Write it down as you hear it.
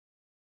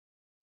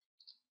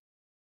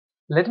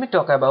Let me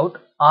talk about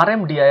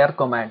rmdir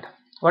command.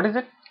 What is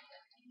it?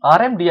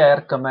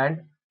 Rmdir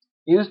command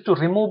is to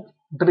remove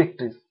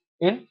directories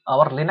in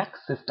our Linux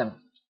system.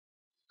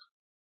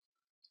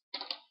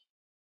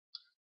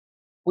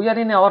 We are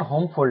in our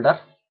home folder.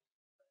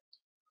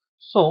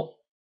 So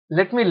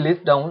let me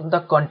list down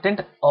the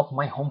content of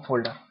my home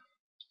folder.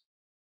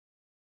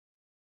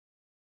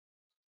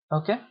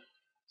 Okay.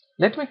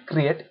 Let me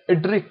create a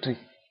directory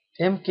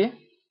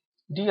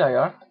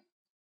mkdir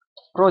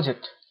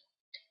project.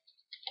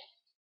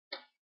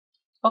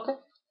 Okay.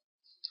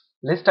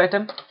 List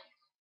item.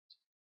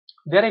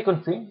 There you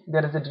can see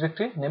there is a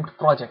directory named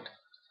project.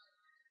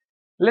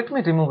 Let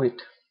me remove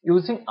it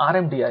using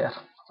rmdir.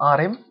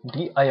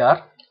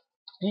 Rmdir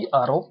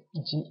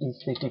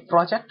project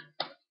project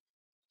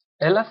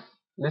ls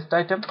list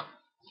item.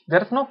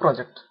 There is no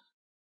project.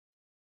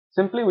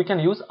 Simply we can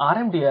use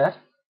rmdir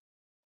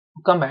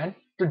command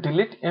to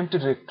delete empty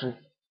directory.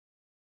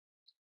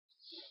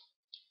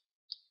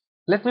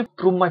 Let me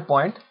prove my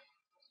point.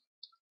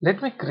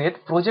 Let me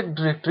create project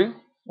directory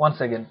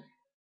once again.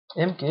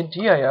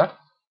 mkdir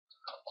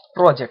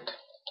project.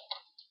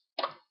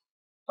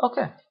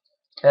 Okay.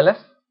 ls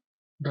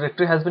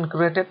directory has been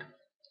created.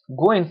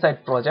 Go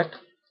inside project.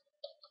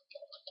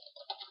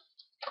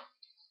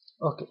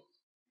 Okay.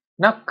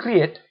 Now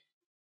create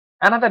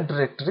another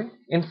directory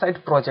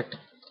inside project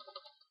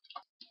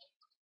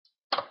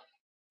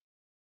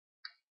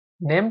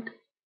named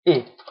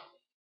A.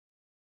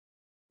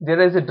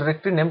 There is a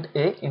directory named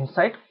A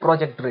inside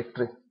project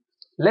directory.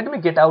 Let me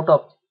get out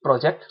of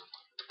project.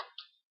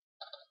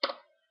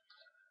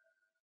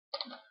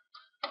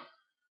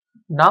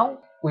 Now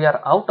we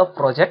are out of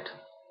project.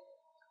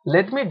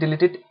 Let me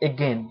delete it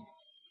again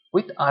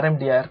with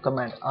rmdir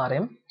command.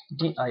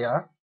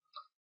 Rmdir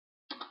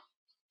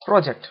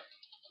project.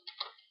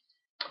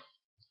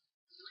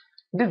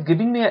 It is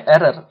giving me an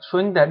error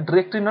showing that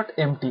directory not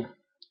empty.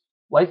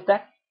 Why is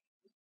that?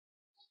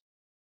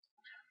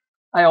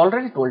 I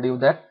already told you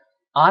that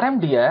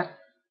rmdir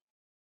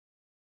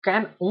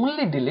can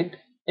only delete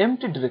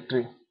empty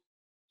directory.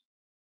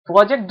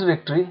 Project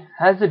directory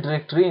has a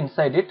directory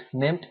inside it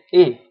named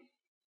A.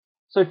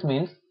 So it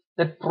means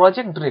that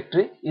project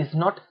directory is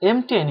not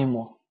empty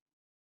anymore.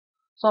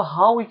 So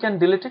how we can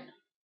delete it?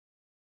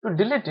 To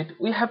delete it,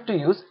 we have to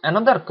use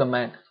another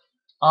command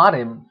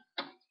rm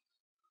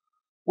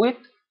with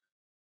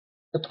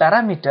the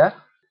parameter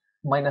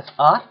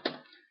 -r.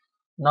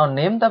 Now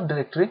name the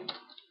directory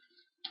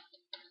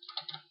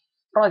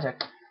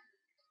project.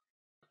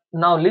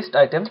 Now list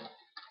item.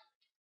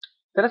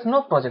 There is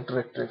no project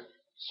directory.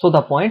 So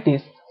the point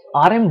is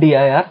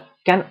rmdir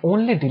can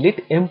only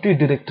delete empty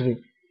directory.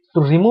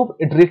 To remove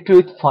a directory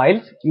with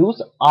files,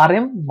 use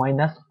rm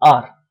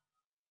 -r.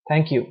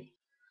 Thank you.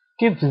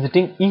 Keep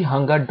visiting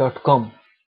ehungers.com.